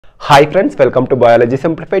Hi friends, welcome to Biology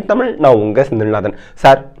Simplified Tamil. நான் உங்க Senthilnathan.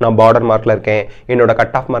 Sir, நான் பார்டர் மார்க்ல இருக்கேன். என்னோட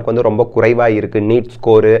கட் ஆஃப் மார்க் வந்து ரொம்ப குறைவா இருக்கு நீட்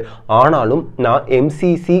ஸ்கோர். ஆனாலும் நான்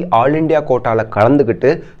MCC ஆல் இந்தியா கோட்டால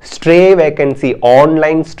கலந்துக்கிட்டு ஸ்ட்ரே வேகன்சி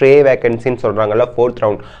ஆன்லைன் ஸ்ட்ரே வேகன்சின்னு சொல்றாங்கல்ல 4th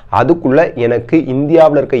ரவுண்ட். அதுக்குள்ள எனக்கு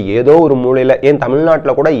இந்தியாவில் இருக்க ஏதோ ஒரு மூலையில ஏன்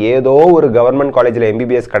தமிழ்நாட்டில் கூட ஏதோ ஒரு கவர்மெண்ட் காலேஜில்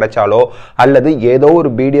MBBS கிடைச்சாலோ அல்லது ஏதோ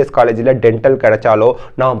ஒரு BDS காலேஜில் டென்டல் கிடைச்சாலோ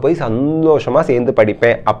நான் போய் சந்தோஷமா சேர்ந்து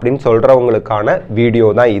படிப்பேன் அப்படின்னு சொல்றவங்களுக்கான வீடியோ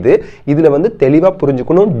தான் இது. இதுல வந்து தெளிவா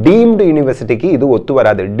புரிஞ்சுக்கணும், டீம்டு யூனிவர்சிட்டிக்கு இது ஒத்து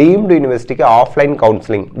வராது. டீம்டு யூனிவர்சிட்டிக்கு ஆஃப்லைன்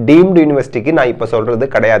கவுன்சிலிங், டீம்டு யூனிவர்சிட்டிக்கு நான் இப்ப சொல்றது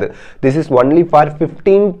கிடையாது. This is only for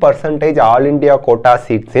 15% all India quota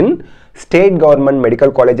seats in state government medical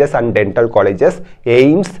colleges and dental colleges,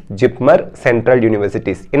 AIMS, JIPMER, central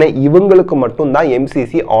universities. ஏன்னா இவங்களுக்கு மட்டும் தான்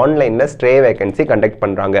MCC ஆன்லைன்ல ஸ்ட்ரே வேகன்சி கண்டக்ட்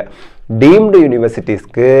பண்றாங்க. டீம்டு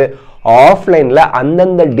யூனிவர்சிட்டிஸ்க்கு ஆஃப்லைன்ல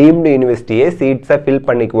அந்தந்த டீம்டு யூனிவர்சிட்டியே சீட்ஸை ஃபில்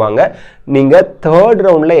பண்ணிக்குவாங்க. நீங்க 3rd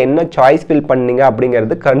ரவுண்ட்ல என்ன சாய்ஸ் ஃபில் பண்ணீங்க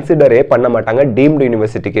அப்படிங்கிறது கன்சிடரே பண்ண மாட்டாங்க டீம்டு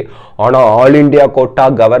யூனிவர்சிட்டிக்கு. ஆனால் all India quota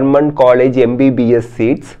government college MBBS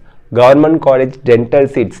seeds, government college dental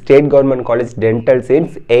seats, state government college dental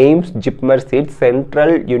seats, AIMS, JIPMER seats,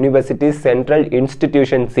 central universities, central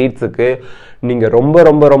institution seatsக்கு நீங்க ரொம்ப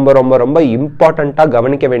ரொம்ப ரொம்ப ரொம்ப ரொம்ப இம்பார்ட்டண்டா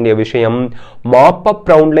கவனிக்க வேண்டிய விஷயம், மாப் அப்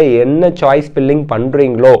ரவுண்ட்ல என்ன சாய்ஸ் ஃபில்லிங்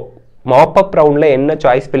பண்றீங்களோ, மாப் அப் ரவுண்ட்ல என்ன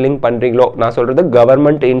சாய்ஸ் ஃபில்லிங் பண்றீங்களோ, நான் சொல்றது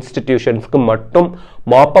கவர்மெண்ட் இன்ஸ்டிடியூஷன்ஸ்க்கு மட்டும்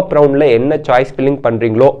மாப் அப் ரவுண்ட்ல என்ன சாய்ஸ் ஃபில்லிங்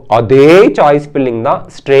பண்றீங்களோ அதே சாய்ஸ் ஃபில்லிங் தான்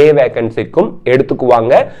ஸ்ட்ரே வேகன்சிக்கும்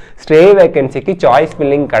எடுத்துக்குவாங்க. ஸ்ட்ரே வேகன்சிக்கு சாய்ஸ்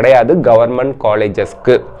ஃபில்லிங் கிடையாது கவர்மெண்ட்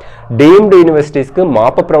காலேஜஸ்க்கு. டீம்டு யூனிவர்சிட்டிஸ்க்கு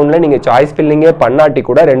மாப் அப் ரவுண்ட்ல நீங்க சாய்ஸ் ஃபில்லிங்கே பண்ணாட்டி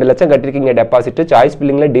கூட 2 லட்சம் கட்டிருக்கீங்க டெபாசிட், சாய்ஸ்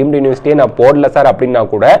ஃபில்லிங்ல டீம்டு யூனிவர்சிட்டியே நான் போடல சார் அப்படின்னா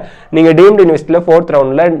கூட நீங்க டீம்டு யூனிவர்சிட்டியில 4th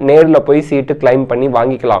ரவுண்ட்ல நேர்ல போய் சீட்டு கிளைம் பண்ணி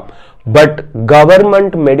வாங்கிக்கலாம். But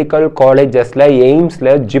government medical காலேஜஸ்ல,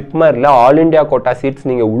 எய்ம்ஸ்ல, ஜிப்மர்ல all India quota seeds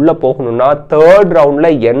நீங்க உள்ள போகணும்னா 3rd ரவுண்ட்ல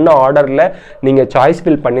என்ன ஆர்டர்ல நீங்க சாய்ஸ்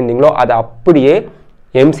ஃபில் பண்ணிருந்தீங்களோ அதை அப்படியே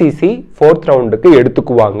MCC 4th ரவுண்டுக்கு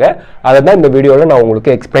எடுத்துக்குவாங்க. அதை தான் இந்த வீடியோல நான்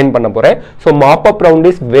உங்களுக்கு எக்ஸ்பிளைன் பண்ண போறேன். So mop up round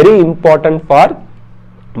is very important for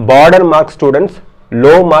border mark students,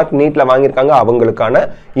 low mark நீட்ல வாங்கியிருக்காங்க அவங்களுக்கான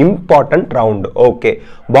important round. Okay,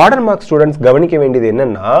 border mark students கவனிக்க வேண்டியது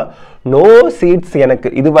என்னன்னா, நோ சீட்ஸ், எனக்கு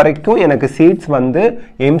இது வரைக்கும் எனக்கு சீட்ஸ் வந்து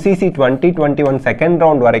MCC 2021 செகண்ட்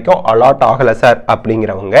ரவுண்ட் வரைக்கும் அலாட் ஆகலை சார்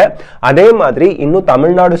அப்படிங்கிறவங்க, அதே மாதிரி இன்னும்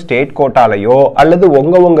தமிழ்நாடு ஸ்டேட் கோட்டாலையோ அல்லது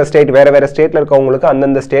உங்க ஸ்டேட் வேற வேற ஸ்டேட்ல இருக்கவங்களுக்கு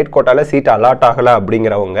அந்தந்த ஸ்டேட் கோட்டால சீட் அலாட் ஆகலை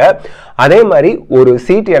அப்படிங்கிறவங்க, அதே மாதிரி ஒரு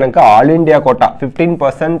சீட் எனக்கு all India quota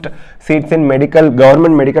 15% seeds in medical,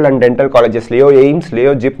 government medical and dental காலேஜஸ்லயோ,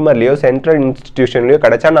 எய்ம்ஸ்லயோ, ஜிப்மர்லயோ, central இன்ஸ்டிடியூஷன்லயோ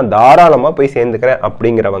கிடைச்சா நான் தாராளமா போய் சேர்ந்துக்கிறேன்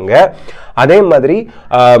அப்படிங்கிறவங்க, அதே மாதிரி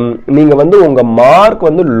நீங்க வந்து உங்க மார்க்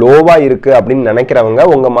வந்து லோவா இருக்கு அப்படின்னு நினைக்கிறவங்க,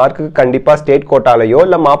 உங்க மார்க்கு கண்டிப்பா ஸ்டேட் கோட்டாலையோ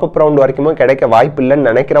இல்ல மாப் அப் ரவுண்ட் வரைக்குமோ கிடைக்க வாய்ப்பு இல்லைன்னு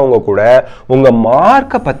நினைக்கிறவங்க கூட உங்க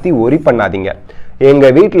மார்க்கை பத்தி ஒரி பண்ணாதீங்க. எங்க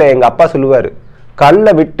வீட்டுல எங்க அப்பா சொல்லுவாரு,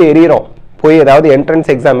 கல்லை விட்டு எறிகிறோம், போய் ஏதாவது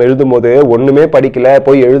என்ட்ரன்ஸ் எக்ஸாம் எழுதும் போது ஒண்ணுமே படிக்கல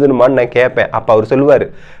போய் எழுதணுமான்னு நான் கேட்பேன். அப்ப அவர் சொல்லுவாரு,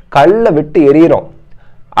 கல்லை விட்டு எறிகிறோம்,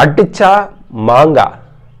 அடிச்சா மாங்கா,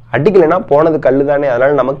 அடிக்கலைன்னா போனது கல்லு தானே,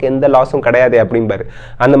 அதனால நமக்கு எந்த லாஸும் கிடையாது அப்படிம்பாரு.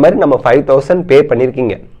 அந்த மாதிரி நம்ம 5000 பே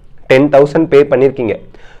பண்ணிருக்கீங்க, 10,000 பே பண்ணிருக்கீங்க,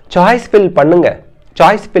 சாய்ஸ் ஃபில் பண்ணுங்க.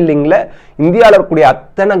 சாய்ஸ் ஃபில்லிங்ல இந்தியாவில் இருக்கக்கூடிய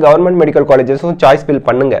அத்தனை கவர்மெண்ட் மெடிக்கல் காலேஜஸும் சாய்ஸ் ஃபில்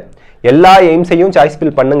பண்ணுங்க, எல்லா எய்ம்ஸையும் சாய்ஸ்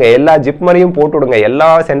ஃபில் பண்ணுங்க, எல்லா ஜிப்மரையும் போட்டு விடுங்க, எல்லா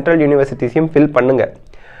சென்ட்ரல் யூனிவர்சிட்டிஸையும் ஃபில் பண்ணுங்க.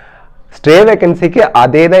 ஸ்ட்ரே வேகன்சிக்கு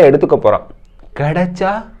அதே தான் எடுத்துக்க போறோம்.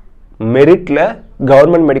 கிடைச்சா மெரிட்ல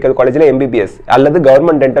கவர்மெண்ட் மெடிக்கல் காலேஜ்ல MBBS அல்லது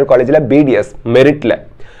கவர்மெண்ட் டென்டல் காலேஜ்ல BDS மெரிட்ல,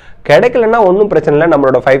 கிடைக்கலன்னா ஒன்றும் பிரச்சனை இல்லை,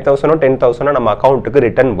 நம்மளோட 5,000 10,000 நம்ம அக்கௌண்ட்டுக்கு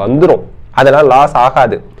ரிட்டர்ன் வந்துடும், அதெல்லாம் லாஸ்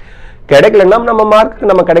ஆகாது. கிடைக்கலன்னா நம்ம மார்க்கு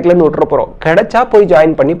நம்ம கிடைக்கலன்னு விட்டுற போறோம், கிடைச்சா போய்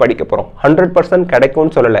ஜாயின் பண்ணி படிக்க போறோம். 100%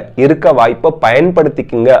 கிடைக்கும்னு சொல்லலை, இருக்க வாய்ப்பை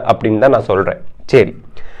பயன்படுத்திக்குங்க அப்படின்னு தான் நான் சொல்றேன். சரி,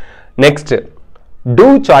 next, do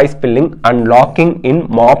choice filling and locking in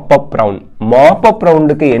mop up round. mop up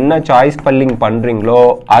roundக்கு என்ன சாய்ஸ் ஃபில்லிங் பண்றீங்களோ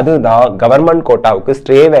அதுதான் government கோட்டாவுக்கு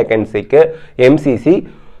stray வேகன்சிக்கு MCC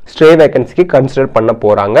stray வேகன்சிக்கு consider பண்ண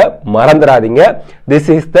போறாங்க, மறந்துடாதீங்க. this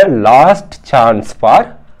is the last chance for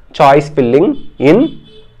choice filling in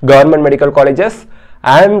government medical colleges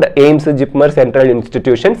and AIMS, JIPMER, central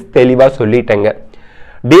institutions. தெளிவா சொல்லிட்டேங்க.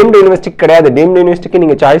 Deemed university கிடையாது. Deemed யூனிவர்சிட்டிக்கு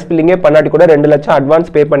நீங்க சாய்ஸ் ஃபில்லிங்கே பண்ணாட்டி கூட 2 லட்சம் அட்வான்ஸ்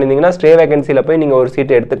பே பண்ணிருந்தீங்கன்னா ஸ்ட்ரே வேகன்சில போய் நீங்க ஒரு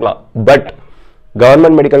சீட் எடுத்துக்கலாம். But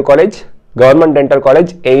government medical college, government dental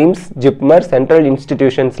college, AIIMS, JIPMER, central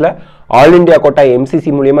இன்ஸ்டிடியூஷன்ஸ்ல all India quota MCC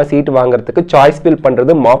மூலியமா சீட் வாங்குறதுக்கு சாய்ஸ் ஃபில்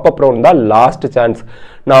பண்றது மாப் அப் ரவுண்ட் தான் லாஸ்ட் சான்ஸ்.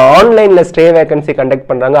 நான் ஆன்லைன்ல ஸ்ட்ரே வேகன்சி கண்டக்ட்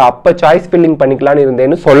பண்றாங்க அப்ப சாய்ஸ் ஃபில்லிங் பண்ணிக்கலாம்னு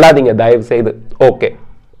இருந்தேன்னு சொல்லாதீங்க தயவு செய்து. ஓகே,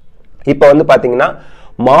 இப்போ வந்து பாத்தீங்கன்னா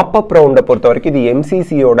மாப்பப் ரவுண்டை பொறுத்த வரைக்கும் இது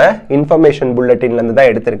எம்சிசியோட இன்ஃபர்மேஷன் புல்லட்டின்லேருந்து தான்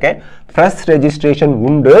எடுத்திருக்கேன். ஃபர்ஸ்ட் ரெஜிஸ்ட்ரேஷன்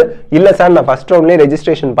உண்டு. இல்லை சார் நான் ஃபர்ஸ்ட் ரவுண்ட்லேயே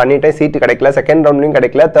ரெஜிஸ்ட்ரேஷன் பண்ணிட்டேன், சீட்டு கிடைக்கல, செகண்ட் ரவுண்ட்லையும்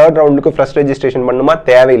கிடைக்கல, தேர்ட் ரவுண்டுக்கு ஃபர்ஸ்ட் ரெஜிஸ்ட்ரேஷன் பண்ணுமா?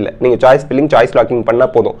 தேவையில்லை. நீங்கள் சாய்ஸ் ஃபில்லிங் சாய்ஸ் லாக்கிங்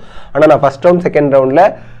பண்ணால் போதும். ஆனால் நான் ஃபர்ஸ்ட் ரவுண்ட் செகண்ட் ரவுண்டில்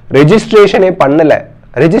ரெஜிஸ்ட்ரேஷனே பண்ணலை,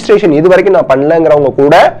 ரெஜிஸ்ட்ரேஷன் இது வரைக்கும் நான் பண்ணலங்கிறவங்க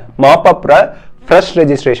கூட மாப்பப்ல ஃபர்ஸ்ட்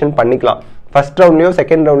ரெஜிஸ்ட்ரேஷன் பண்ணிக்கலாம். ஃபர்ஸ்ட் ரவுண்ட்லயோ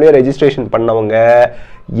செகண்ட் ரவுண்ட்லயோ ரெஜிஸ்ட்ரேஷன் பண்ணவங்க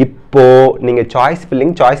இப்போ நீங்க சாய்ஸ்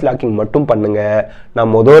ஃபில்லிங் சாய்ஸ் லாக்கிங் மட்டும் பண்ணுங்க.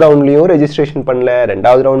 நான் முதல் ரவுண்ட்லயும் ரெஜிஸ்ட்ரேஷன் பண்ணல,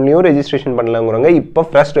 ரெண்டாவது ரவுண்ட்லயும் ரெஜிஸ்ட்ரேஷன் பண்ணலங்கிறவங்க இப்போ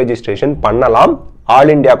ஃபர்ஸ்ட் ரெஜிஸ்ட்ரேஷன் பண்ணலாம்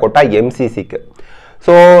ஆல் இண்டியா கோட்டா எம்சிசிக்கு.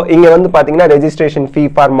 ஸோ இங்கே வந்து பார்த்தீங்கன்னா registration fee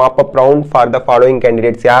for mop-up round for the following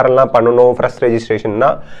candidates யாரெல்லாம் பண்ணணும் ஃபர்ஸ்ட்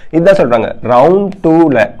ரெஜிஸ்ட்ரேஷன்னா இதுதான் சொல்றாங்க. Round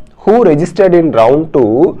 2ல who registered in round 2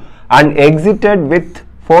 and exited with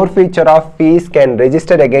forfeiture of fees can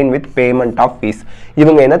register again with payment of fees.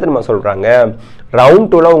 இவங்க என்ன தெரியுமா சொல்றாங்க, ரவுண்ட்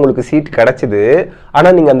 2ல உங்களுக்கு சீட் கிடைச்சது, ஆனா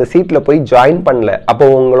நீங்க அந்த சீட்ல போய் ஜாயின் பண்ணல, அப்போ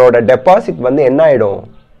உங்களோட டெபாசிட் வந்து என்ன ஆயிடும்,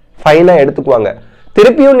 ஃபைனா எடுத்துக்குவாங்க.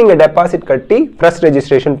 திருப்பியும் நீங்க டெபாசிட் கட்டி ஃபர்ஸ்ட்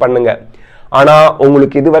ரெஜிஸ்ட்ரேஷன் பண்ணுங்க. ஆனா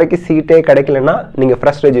உங்களுக்கு இது வரைக்கும் சீட்டே கிடைக்கலன்னா நீங்க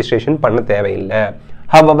ஃபர்ஸ்ட் ரெஜிஸ்ட்ரேஷன் பண்ண தேவையில்லை.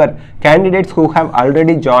 However, candidates who have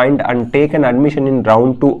already joined and taken admission in round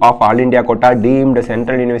 2 of All India Quota deemed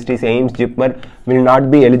Central Universities, AIMS, JIPMER will not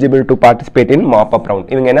be eligible to participate in mop-up round.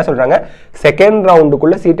 இவங்க என்ன சொல்றாங்க, second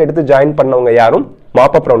ரவுண்டுக்குள்ள seat எடுத்து join பண்ணவங்க யாரும்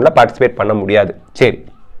mop-up roundல participate பண்ண முடியாது. சரி,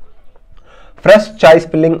 first choice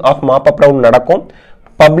filling of mop-up round நடக்கும்,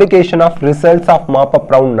 publication of results of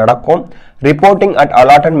mop-up round நடக்கும், reporting at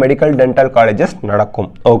allotted medical dental colleges நடக்கும்.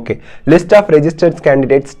 Okay, list of registered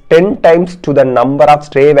candidates 10 times to the number of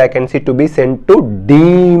stray vacancy to be sent to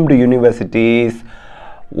deemed universities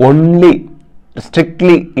only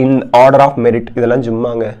strictly in order of merit. இதெல்லாம்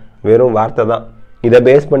சும்மாங்க, வெறும் வார்த்தை தான். இதை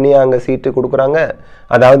base பண்ணி அங்கே சீட்டு கொடுக்குறாங்க.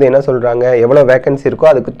 அதாவது என்ன சொல்கிறாங்க, எவ்வளோ வேகன்சி இருக்கோ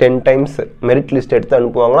அதுக்கு 10 டைம்ஸ் மெரிட் லிஸ்ட் எடுத்து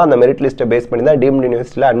அனுப்புவாங்களா, அந்த மெரிட் லிஸ்ட்டை பேஸ் பண்ணி தான் டீம்டு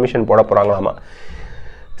யூனிவர்சிட்டியில் அட்மிஷன் போட போகிறாங்களாமா.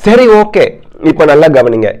 சரி, ஓகே, இப்போ நல்லா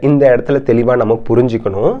கவனிங்க. இந்த இடத்துல தெளிவாக நம்ம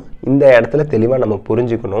புரிஞ்சுக்கணும்.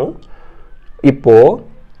 இப்போ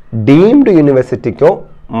டீம்டு யூனிவர்சிட்டிக்கும்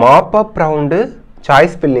மாப்பப் ரவுண்டு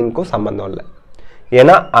சாய்ஸ் ஃபில்லிங்க்கும் சம்பந்தம் இல்லை.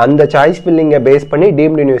 ஏன்னா அந்த சாய்ஸ் ஃபில்லிங்கை பேஸ் பண்ணி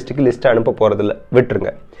டீம்டு யூனிவர்சிட்டிக்கு லிஸ்ட் அனுப்ப போகிறதில்ல,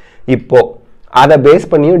 விட்டுருங்க. இப்போ அதை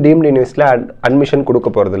பேஸ் பண்ணியும் டீம்டு யூனிவர்சிட்டியில் அட்மிஷன் கொடுக்க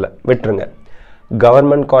போகிறதில்ல, விட்டுருங்க.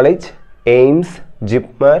 Government college, AIIMS,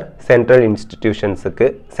 JIPMER, central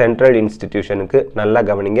இன்ஸ்டிடியூஷனுக்கு நல்லா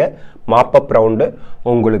கவனிங்க. மாப்பப் ரவுண்டு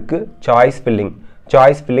உங்களுக்கு சாய்ஸ் ஃபில்லிங்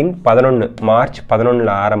 11 மார்ச்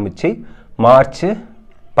 11 ஆரம்பித்து மார்ச்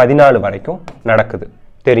 14 வரைக்கும் நடக்குது,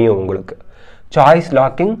 தெரியும் உங்களுக்கு. சாய்ஸ்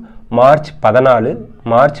லாக்கிங் மார்ச் 14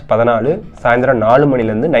 சாயந்தரம் 4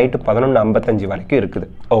 மணிலேருந்து நைட்டு 11:55 வரைக்கும் இருக்குது.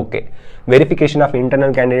 Okay, verification of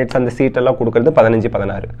internal candidates அந்த சீட் எல்லாம் கொடுக்குறது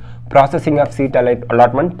 15-16, processing of seat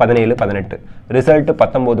allotment 17-18, result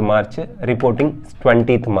 19 March, reporting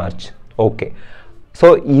 20th March. Okay, so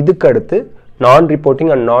இதுக்கு அடுத்து நான்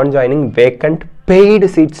ரிப்போர்ட்டிங் அண்ட் நான் joining vacant paid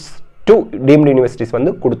seeds to deemed universities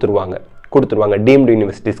வந்து கொடுத்துருவாங்க. டீம்டு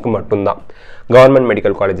யூனிவர்சிட்டிஸ்க்கு மட்டும்தான், கவர்மெண்ட்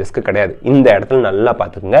மெடிக்கல் காலேஜஸ்க்கு கிடையாது. இந்த இடத்துல நல்லா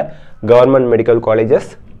பார்த்துக்குங்க. Government medical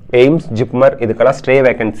colleges, AIIMS, JIPMER இதுக்கெல்லாம் ஸ்ட்ரே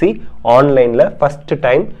வேகன்சி ஆன்லைனில் ஃபர்ஸ்ட்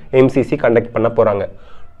டைம் எம்சிசி கண்டக்ட் பண்ண போகிறாங்க.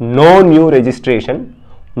 No new registration,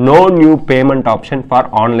 no new payment option for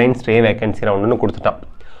online stray vacancy ரவுண்டுன்னு கொடுத்துட்டான்.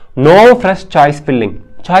 நோ ஃப்ரெஷ் சாய்ஸ்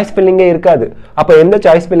ஃபில்லிங்கே இருக்காது. அப்போ எந்த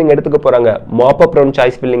சாய்ஸ் ஃபில்லிங் எடுத்துக்க போகிறாங்க, மாப்பப் ரவுண்ட்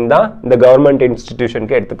சாய்ஸ் ஃபில்லிங் தான் இந்த கவர்மெண்ட்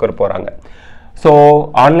இன்ஸ்டிடியூஷனுக்கு எடுத்துக்க போகிறாங்க. So,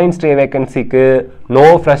 online stray vacancy ku no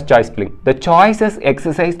fresh choice filling. The choices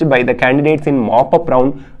exercised by the candidates in mop-up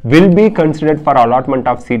round will be considered for allotment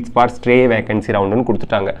of seats for stray vacancy round nu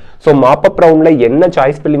kuduthanga. So, mop-up round la enna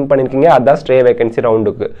choice filling pannirkinga adha stray vacancy round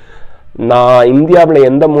ku. நான் இந்தியாவில்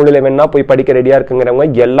எந்த மூலையில் வேணா போய் படிக்க ரெடியாக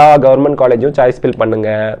இருக்குங்கிறவங்க எல்லா government காலேஜும் சாய்ஸ் ஃபில் பண்ணுங்க.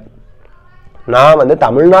 நான் வந்து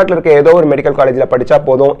தமிழ்நாட்டில் இருக்க ஏதோ ஒரு மெடிக்கல் காலேஜில் படித்தா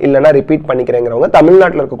போதும், இல்லைனா ரிப்பீட் பண்ணிக்கிறேங்கிறவங்க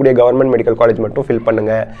தமிழ்நாட்டில் இருக்கக்கூடிய கவர்மெண்ட் மெடிக்கல் காலேஜ் மட்டும் ஃபில்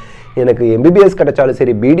பண்ணுங்க. எனக்கு எம்பிபிஎஸ் கிடைச்சாலும்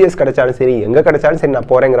சரி, பிடிஎஸ் கிடைச்சாலும் சரி, எங்கே கிடைச்சாலும் சரி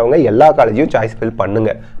நான் போகிறேங்கிறவங்க எல்லா காலேஜையும் சாய்ஸ் ஃபில்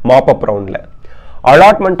பண்ணுங்க. மாப்பப் ரவுண்டில்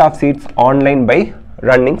allotment of seeds online by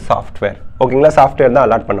running software. ஓகேங்களா, சாஃப்ட்வேர் தான்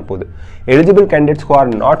அலாட் பண்ண போகுது. Eligible candidates who are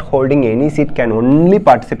not holding any seat can only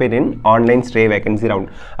participate in online stray vacancy round.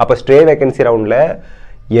 அப்போ ஸ்ட்ரே வேகன்சி ரவுண்டில்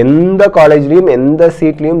எந்த காலேஜ்லையும் எந்த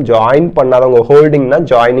சீட்லையும் ஜாயின் பண்ணாதவங்க, ஹோல்டிங்னா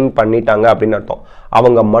ஜாயினிங் பண்ணிட்டாங்க அப்படின்னு அர்த்தம்,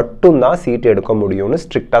 அவங்க மட்டும்தான் சீட் எடுக்க முடியும்னு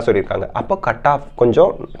ஸ்ட்ரிக்டாக சொல்லியிருக்காங்க. அப்போ கட் ஆஃப்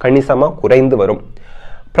கொஞ்சம் கணிசமாக குறைந்து வரும்.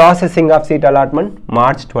 Processing of seat allotment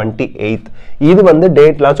March 28. இது வந்து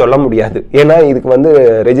டேட்லாம் சொல்ல முடியாது, ஏன்னா இதுக்கு வந்து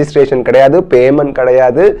ரெஜிஸ்ட்ரேஷன் கிடையாது, பேமெண்ட்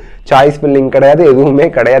கிடையாது, சாய்ஸ் ஃபில்லிங் கிடையாது, எதுவுமே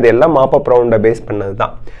கிடையாது, எல்லாம் மாப்பப் ரவுண்டை பேஸ் பண்ணது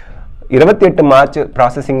தான். 28 March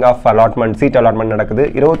processing of allotment, seat allotment நடக்குது.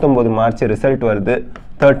 29 மார்ச் ரிசல்ட் வருது.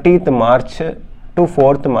 30th March to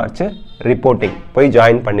 4th March reporting போய்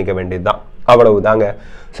ஜாயின் பண்ணிக்க வேண்டியது தான். அவ்வளவுதாங்க.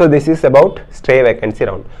 So this is about stay vacancy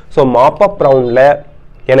round. So mop-up ரவுண்டில்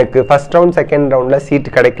எனக்கு ஃபஸ்ட் ரவுண்ட் செகண்ட் ரவுண்டில் சீட்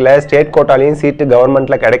கிடைக்கல, ஸ்டேட் கோட்டாலையும் சீட்டு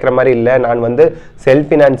கவர்மெண்ட்டில் கிடைக்கிற மாதிரி இல்லை, நான் வந்து செல்ஃப்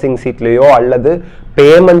ஃபினான்சிங் சீட்லேயோ அல்லது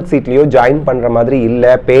பேமெண்ட் சீட்லேயோ ஜாயின் பண்ணுற மாதிரி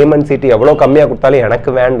இல்லை, பேமெண்ட் சீட்டு எவ்வளோ கம்மியாக கொடுத்தாலும்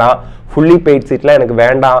எனக்கு வேண்டாம், ஃபுல்லி பெய்ட் சீட்லாம் எனக்கு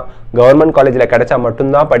வேண்டாம், கவர்மெண்ட் காலேஜில் கிடைச்சா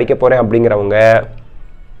மட்டும்தான் படிக்க போகிறேன் அப்படிங்கிறவங்க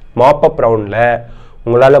மாப்பப் ரவுண்டில்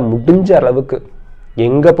உங்களால் முடிஞ்ச அளவுக்கு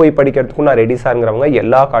எங்கே போய் படிக்கிறதுக்கும் நான் ரெடி சாருங்கிறவங்க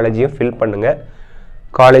எல்லா காலேஜையும் ஃபில் பண்ணுங்கள்.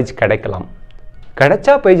 காலேஜ் கிடைக்கலாம்,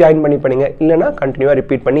 கிடைச்சா போய் ஜாயின் பண்ணி பண்ணுங்க, இல்லைனா கண்டினியூவாக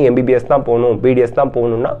ரிப்பீட் பண்ணி எம்பிபிஎஸ் தான் போகணும் பிடிஎஸ் தான்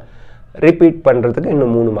போகணுன்னா ரிப்பீட் பண்ணுறதுக்கு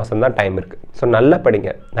இன்னும் 3 மாதம் தான் டைம் இருக்குது. ஸோ நல்லா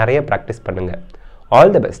படிங்க, நிறைய ப்ராக்டிஸ் பண்ணுங்கள்.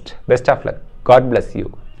 All the best, best of luck, God bless you,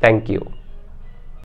 thank you.